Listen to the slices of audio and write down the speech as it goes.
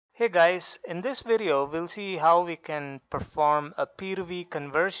Hey guys, in this video we'll see how we can perform a P2V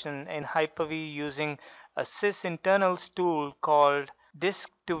conversion in Hyper-V using a sys internals tool called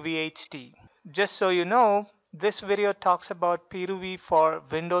Disk2VHD. Just so you know, this video talks about P2V for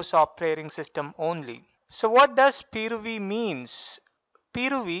Windows operating system only. So what does P2V means?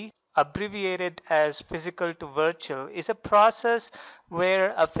 P2V, abbreviated as physical to virtual, is a process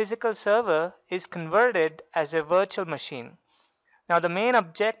where a physical server is converted as a virtual machine. Now, the main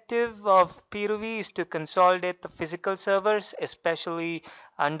objective of P2V is to consolidate the physical servers, especially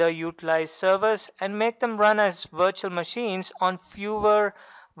underutilized servers, and make them run as virtual machines on fewer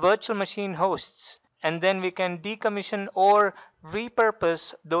virtual machine hosts. And then we can decommission or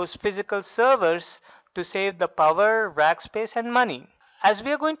repurpose those physical servers to save the power, rack space, and money. As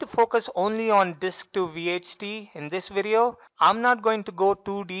we are going to focus only on Disk2VHD in this video, I'm not going to go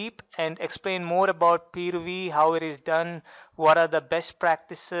too deep and explain more about P2V, how it is done, what are the best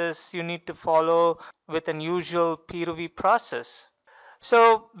practices you need to follow with an usual P2V process.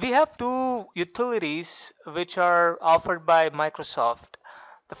 So we have two utilities which are offered by Microsoft.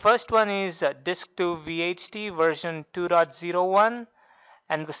 The first one is Disk2VHD version 2.01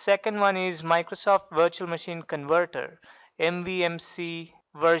 and the second one is Microsoft Virtual Machine Converter MVMC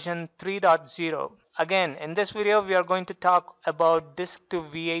version 3.0. Again, in this video we are going to talk about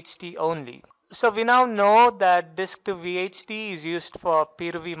Disk2VHD only. So we now know that Disk2VHD is used for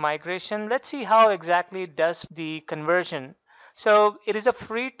P2V migration. Let's see how exactly it does the conversion. So it is a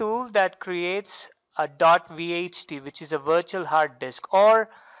free tool that creates a .VHD, which is a virtual hard disk, or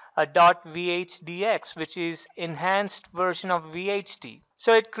a .VHDX, which is enhanced version of VHD.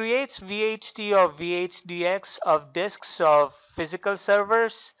 So it creates VHD or VHDX of disks of physical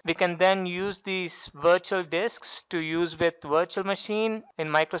servers. We can then use these virtual disks to use with virtual machine in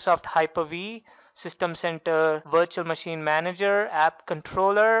Microsoft Hyper-V, System Center, Virtual Machine Manager, App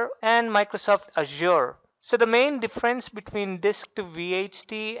Controller, and Microsoft Azure. So the main difference between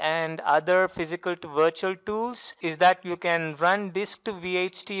Disk2VHD and other physical to virtual tools is that you can run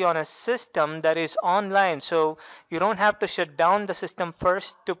Disk2VHD on a system that is online, so you don't have to shut down the system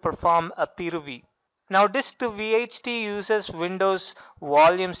first to perform a P2V. Now Disk2VHD uses Windows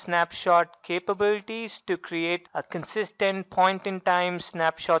volume snapshot capabilities to create a consistent point-in-time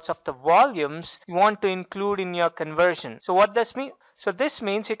snapshots of the volumes you want to include in your conversion. So what does mean? So this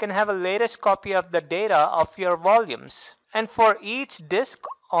means you can have a latest copy of the data of your volumes. And for each disk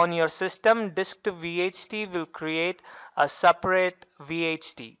on your system, Disk2VHD will create a separate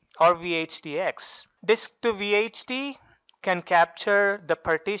VHD or VHDX. Disk2VHD can capture the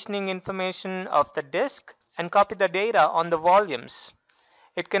partitioning information of the disk and copy the data on the volumes.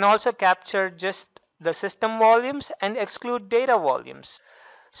 It can also capture just the system volumes and exclude data volumes.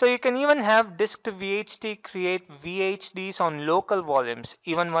 So you can even have Disk2VHD create VHDs on local volumes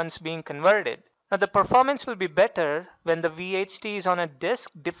even once being converted. Now the performance will be better when the VHD is on a disk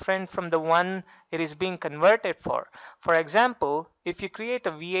different from the one it is being converted for. For example, if you create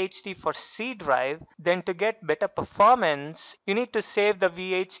a VHD for C drive, then to get better performance, you need to save the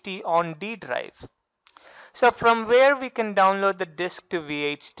VHD on D drive. So from where we can download the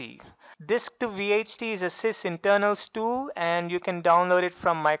Disk2VHD? Disk2VHD is a sys internals tool and you can download it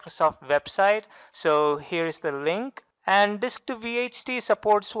from Microsoft website. So here is the link. And Disk2VHD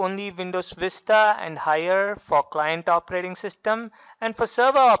supports only Windows Vista and higher for client operating system, and for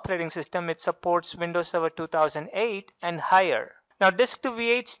server operating system it supports Windows Server 2008 and higher. Now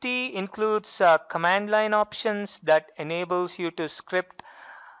Disk2VHD includes command line options that enables you to script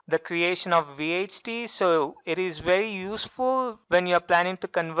the creation of VHD, so it is very useful when you are planning to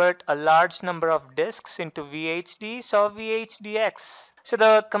convert a large number of disks into VHDs or VHDX. So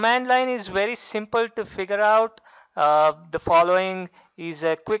the command line is very simple to figure out. The following is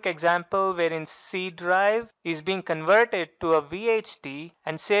a quick example wherein C drive is being converted to a VHD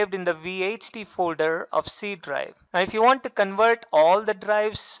and saved in the VHD folder of C drive. Now if you want to convert all the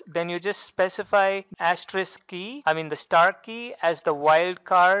drives, then you just specify asterisk key, the star key, as the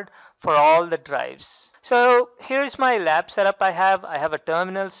wildcard for all the drives. So here's my lab setup. I have a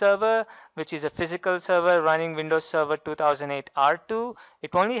terminal server, which is a physical server running Windows Server 2008 R2.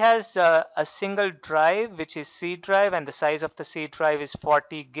 It only has a single drive, which is C drive, and the size of the C drive is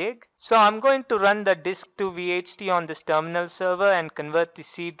 40 gig. So I'm going to run the Disk2VHD on this terminal server and convert the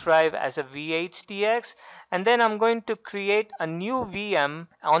C drive as a VHDX, and then I'm going to create a new VM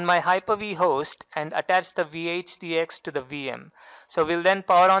on my Hyper-V host and attach the VHDX to the VM. So we'll then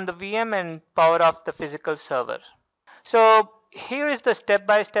power on the VM and power off the physical server. So here is the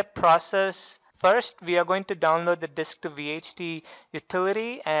step-by-step process. First, we are going to download the Disk2VHD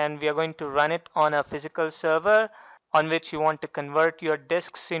utility and we are going to run it on a physical server. on which you want to convert your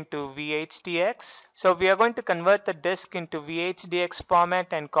disks into VHDX. So we are going to convert the disk into VHDX format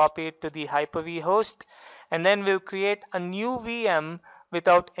and copy it to the Hyper-V host, and then we'll create a new VM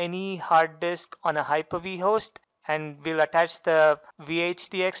without any hard disk on a Hyper-V host, and we'll attach the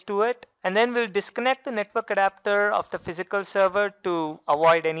VHDX to it, and then we'll disconnect the network adapter of the physical server to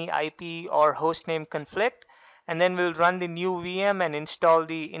avoid any IP or hostname conflict, and then we'll run the new VM and install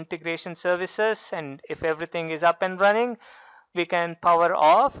the integration services, and if everything is up and running, we can power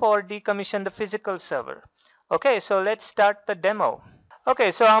off or decommission the physical server. Okay, so let's start the demo.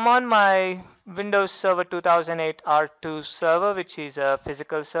 Okay, so I'm on my Windows Server 2008 R2 server, which is a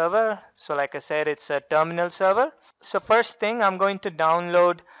physical server. So like I said, it's a terminal server. So first thing, I'm going to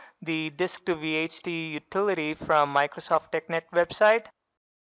download the Disk2VHD utility from Microsoft TechNet website.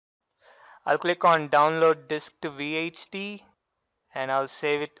 I'll click on download Disk2VHD and I'll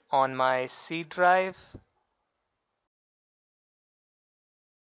save it on my C drive.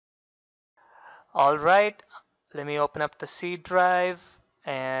 All right, let me open up the C drive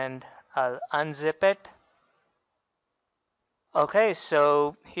and I'll unzip it. Okay,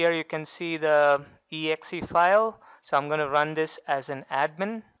 so here you can see the exe file. So I'm going to run this as an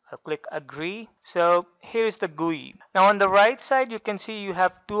admin. I'll click agree. So here's the GUI. Now on the right side you can see you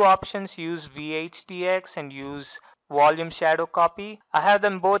have two options, use VHDX and use volume shadow copy. I have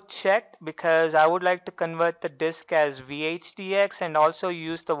them both checked because I would like to convert the disk as VHDX and also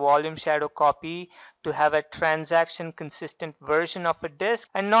use the volume shadow copy to have a transaction consistent version of a disk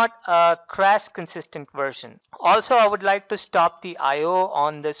and not a crash consistent version. Also, I would like to stop the IO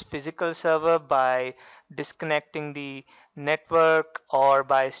on this physical server by disconnecting the network or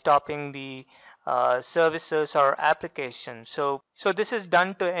by stopping the services or applications. So this is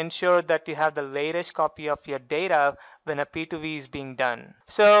done to ensure that you have the latest copy of your data when a P2V is being done.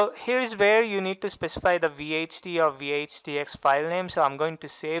 So here is where you need to specify the VHD or VHDX file name. So I'm going to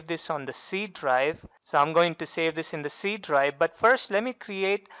save this on the C drive. So I'm going to save this in the C drive. But first, let me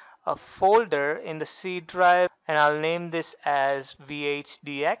create a folder in the C drive and I'll name this as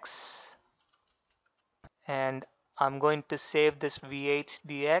VHDX. And I'm going to save this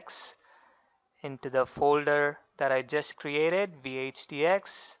VHDX into the folder that I just created,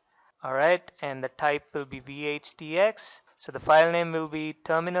 VHDX. All right, and the type will be VHDX. So the file name will be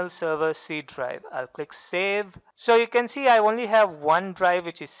terminal server C drive. I'll click save. So you can see I only have one drive,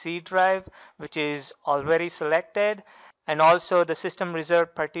 which is C drive, which is already selected. And also the system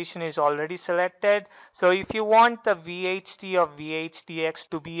reserved partition is already selected. So if you want the VHD or VHDX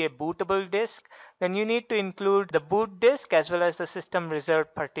to be a bootable disk, then you need to include the boot disk as well as the system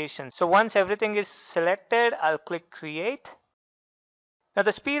reserved partition. So once everything is selected, I'll click create. Now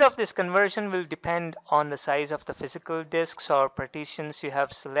the speed of this conversion will depend on the size of the physical disks or partitions you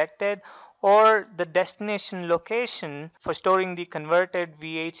have selected or the destination location for storing the converted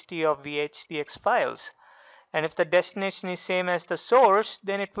VHD or VHDX files. And if the destination is same as the source,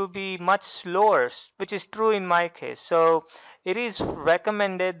 then it will be much slower, which is true in my case. So it is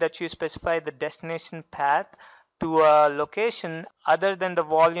recommended that you specify the destination path to a location other than the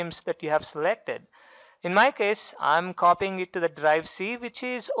volumes that you have selected. In my case, I'm copying it to the drive C, which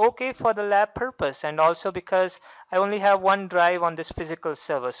is okay for the lab purpose and also because I only have one drive on this physical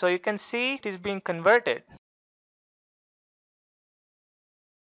server. So you can see it is being converted.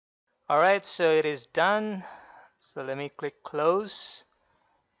 All right, so it is done. So let me click close,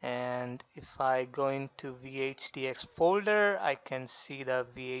 and if I go into VHDX folder, I can see the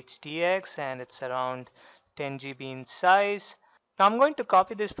VHDX and it's around 10 GB in size. Now I'm going to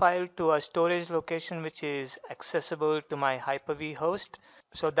copy this file to a storage location which is accessible to my Hyper-V host.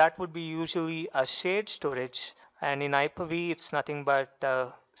 So that would be usually a shared storage, and in Hyper-V it's nothing but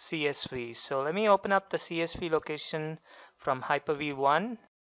CSV. So let me open up the CSV location from Hyper-V 1,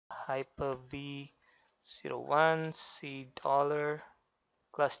 Hyper-V 01 C dollar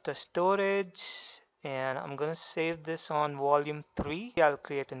cluster storage, and I'm gonna save this on volume 3. I'll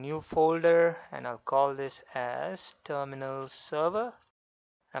create a new folder and I'll call this as terminal server.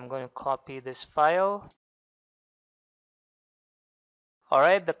 I'm going to copy this file.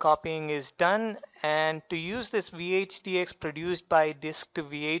 Alright, the copying is done, and to use this VHDX produced by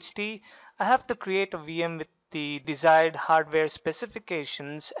Disk2VHD, I have to create a VM with the desired hardware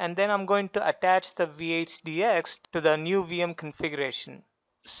specifications, and then I'm going to attach the VHDX to the new VM configuration.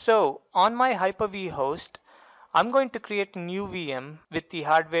 So on my Hyper-V host, I'm going to create a new VM with the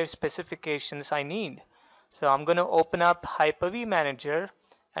hardware specifications I need. So I'm going to open up Hyper-V Manager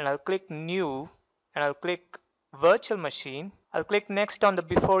and I'll click New and I'll click Virtual Machine. I'll click next on the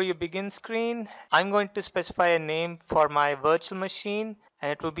before you begin screen. I'm going to specify a name for my virtual machine,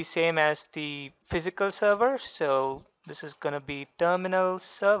 and it will be same as the physical server. So this is going to be terminal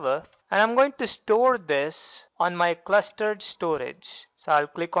server, and I'm going to store this on my clustered storage. So I'll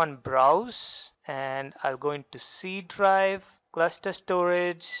click on browse and I'll go into C drive, cluster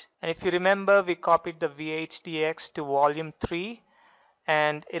storage, and if you remember, we copied the VHDX to volume 3,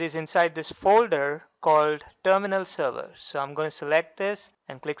 and it is inside this folder called terminal server. So I'm going to select this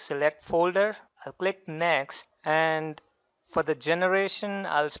and click select folder. I'll click next, and for the generation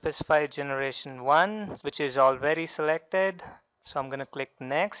I'll specify generation 1, which is already selected. So I'm going to click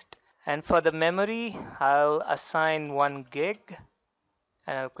next, and for the memory I'll assign 1 gig,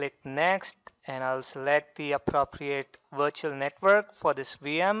 and I'll click next, and I'll select the appropriate virtual network for this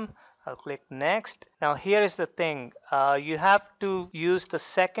VM. I'll click next. Now here is the thing, you have to use the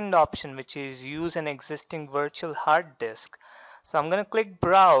second option, which is use an existing virtual hard disk. So I'm going to click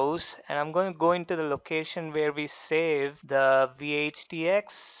browse, and I'm going to go into the location where we save the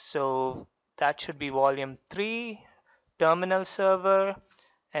VHDX. So that should be volume 3, terminal server,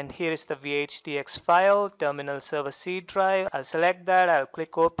 and here is the VHDX file, terminal server C drive. I'll select that, I'll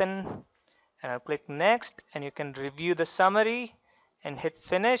click open, and I'll click next, and you can review the summary and hit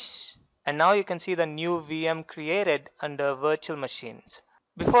finish, and now you can see the new VM created under virtual machines.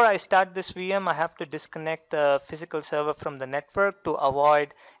 Before I start this VM, I have to disconnect the physical server from the network to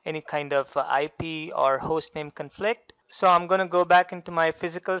avoid any kind of IP or hostname conflict. So I'm going to go back into my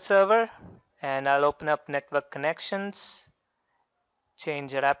physical server, and I'll open up network connections,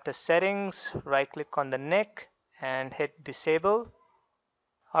 change adapter settings, right click on the NIC and hit disable.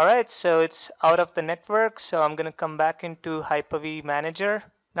 Alright, so it's out of the network, so I'm going to come back into Hyper-V Manager.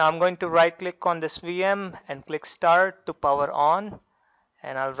 Now I'm going to right click on this VM and click start to power on,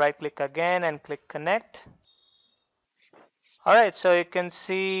 and I'll right click again and click connect. Alright, so you can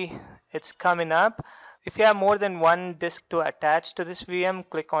see it's coming up. If you have more than one disk to attach to this VM,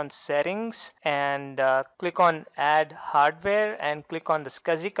 click on settings and click on add hardware and click on the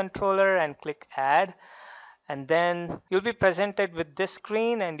SCSI controller and click add. And then you'll be presented with this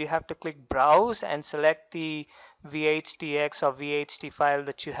screen, and you have to click browse and select the VHDX or VHD file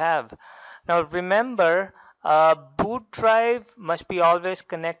that you have. Now remember, a boot drive must be always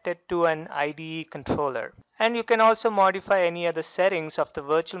connected to an IDE controller, and you can also modify any other settings of the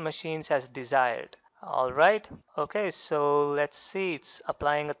virtual machines as desired. Alright, okay, so let's see, it's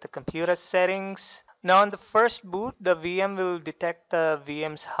applying at the computer settings. Now on the first boot, the VM will detect the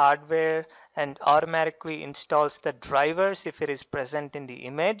VM's hardware and automatically installs the drivers if it is present in the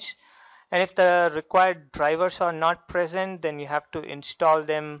image. And if the required drivers are not present, then you have to install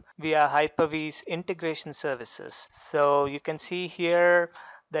them via Hyper-V's integration services. So you can see here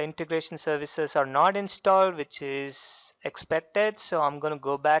the integration services are not installed, which is expected. So I'm going to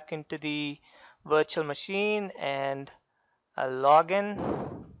go back into the virtual machine and I'll log in.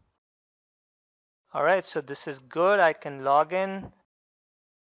 Alright, so this is good. I can log in.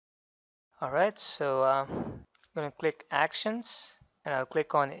 Alright, so I'm going to click actions and I'll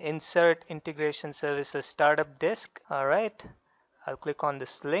click on insert integration services startup disk. Alright, I'll click on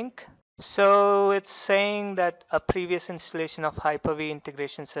this link. So it's saying that a previous installation of Hyper-V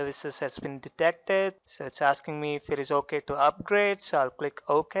integration services has been detected. So it's asking me if it is okay to upgrade. So I'll click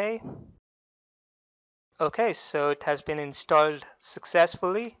OK. Okay, so it has been installed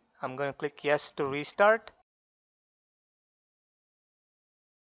successfully. I'm going to click yes to restart.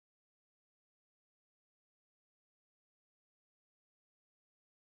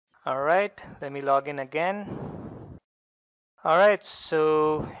 Alright, let me log in again. Alright,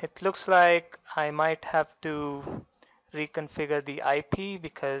 so it looks like I might have to reconfigure the IP,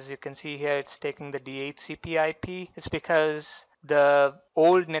 because you can see here it's taking the DHCP IP. It's because the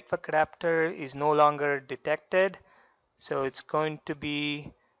old network adapter is no longer detected. So it's going to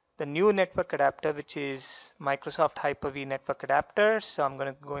be the new network adapter, which is Microsoft Hyper-V network adapter. So I'm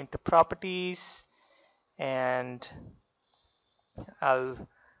going to go into properties and I'll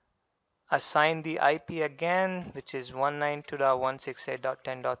assign the IP again, which is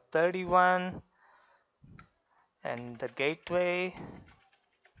 192.168.10.31, and the gateway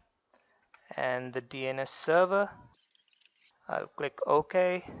and the DNS server. I'll click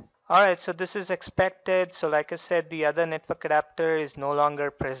OK. Alright, so this is expected. So like I said, the other network adapter is no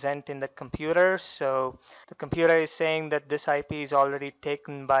longer present in the computer. So the computer is saying that this IP is already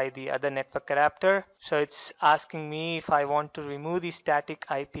taken by the other network adapter. So it's asking me if I want to remove the static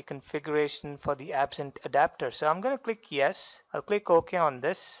IP configuration for the absent adapter. So I'm going to click yes. I'll click OK on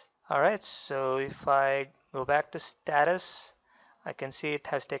this. Alright, so if I go back to status, I can see it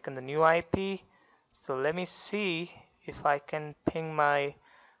has taken the new IP. So let me see if I can ping my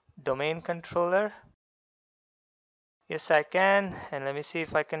domain controller. Yes, I can. And let me see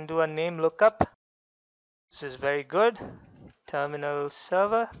if I can do a name lookup. This is very good. Terminal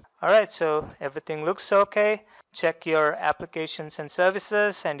server. All right, so everything looks okay. Check your applications and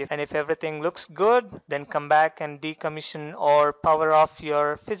services, and if everything looks good, then come back and decommission or power off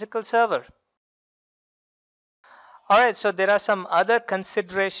your physical server. All right, so there are some other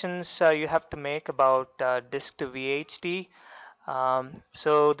considerations you have to make about Disk2VHD.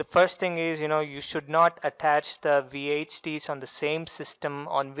 So the first thing is, you should not attach the VHDs on the same system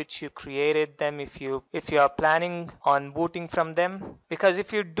on which you created them if you are planning on booting from them. Because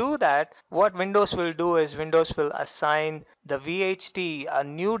if you do that, what Windows will do is Windows will assign the VHD a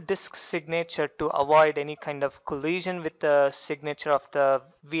new disk signature to avoid any kind of collision with the signature of the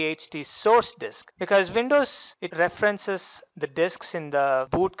VHD source disk. Because Windows, it references the disks in the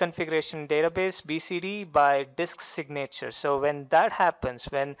boot configuration database BCD by disk signature. So when that happens,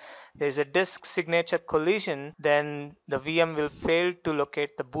 when there's a disk signature collision, then the VM will fail to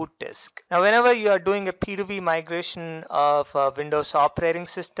locate the boot disk. Now, whenever you are doing a P2V migration of a Windows operating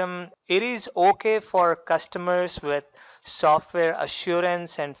system, it is okay for customers with software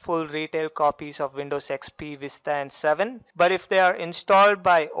assurance and full retail copies of Windows XP, Vista, and 7. But if they are installed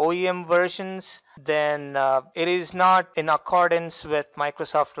by OEM versions, then it is not in accordance with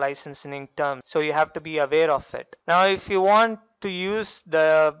Microsoft licensing terms. So you have to be aware of it. Now, if you want to use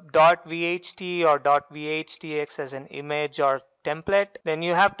the .vht or .vhdx as an image or template, then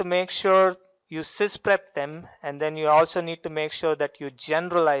you have to make sure you sysprep them, and then you also need to make sure that you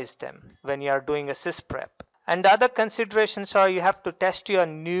generalize them when you are doing a sysprep. And the other considerations are you have to test your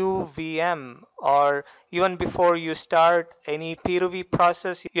new VM, or even before you start any P2V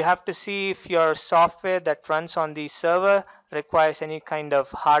process, you have to see if your software that runs on the server requires any kind of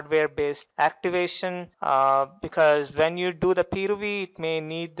hardware-based activation, because when you do the P2V, it may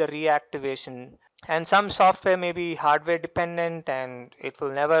need the reactivation. And some software may be hardware dependent and it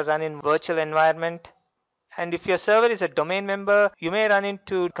will never run in virtual environment. And if your server is a domain member, you may run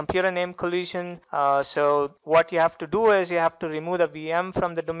into computer name collision. So what you have to do is you have to remove the VM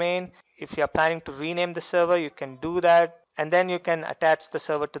from the domain. If you are planning to rename the server, you can do that. And then you can attach the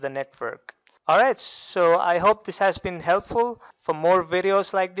server to the network. All right, so I hope this has been helpful. For more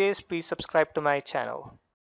videos like this, please subscribe to my channel.